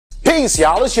Peace,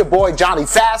 y'all. It's your boy Johnny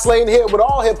Fastlane here with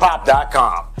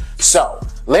allhiphop.com. So,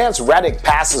 Lance Reddic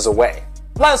passes away.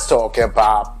 Let's talk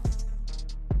hip-hop.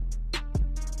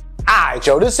 Alright,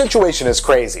 Joe, this situation is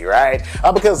crazy, right?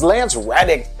 Because Lance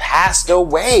Reddic passed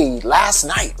away last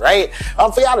night, right?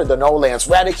 For y'all that don't know, Lance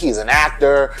Reddic, he's an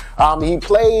actor. He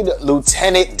played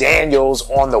Lieutenant Daniels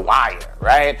on The Wire,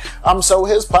 right? So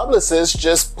his publicist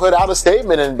just put out a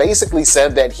statement and basically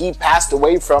said that he passed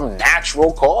away from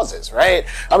natural causes, right?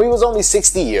 He was only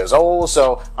 60 years old,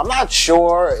 so I'm not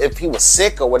sure if he was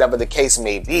sick or whatever the case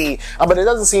may be, but it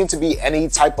doesn't seem to be any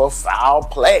type of foul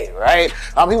play, right?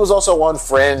 He was also on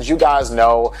Fringe, you guys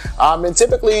know, and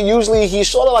usually he's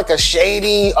sort of like a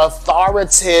shady,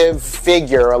 authoritative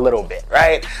figure a little bit,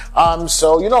 right?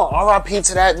 So, RIP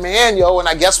to that man, yo, and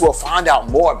I guess we'll find out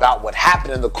more about what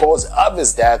happened and the cause of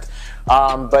his death.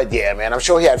 But yeah, man, I'm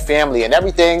sure he had family and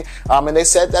everything, and they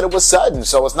said that it was sudden,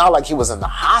 so it's not like he was in the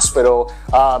hospital.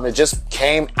 It just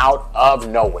came out of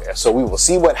nowhere. So we will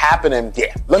see what happened, and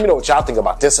yeah, let me know what y'all think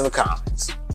about this in the comments.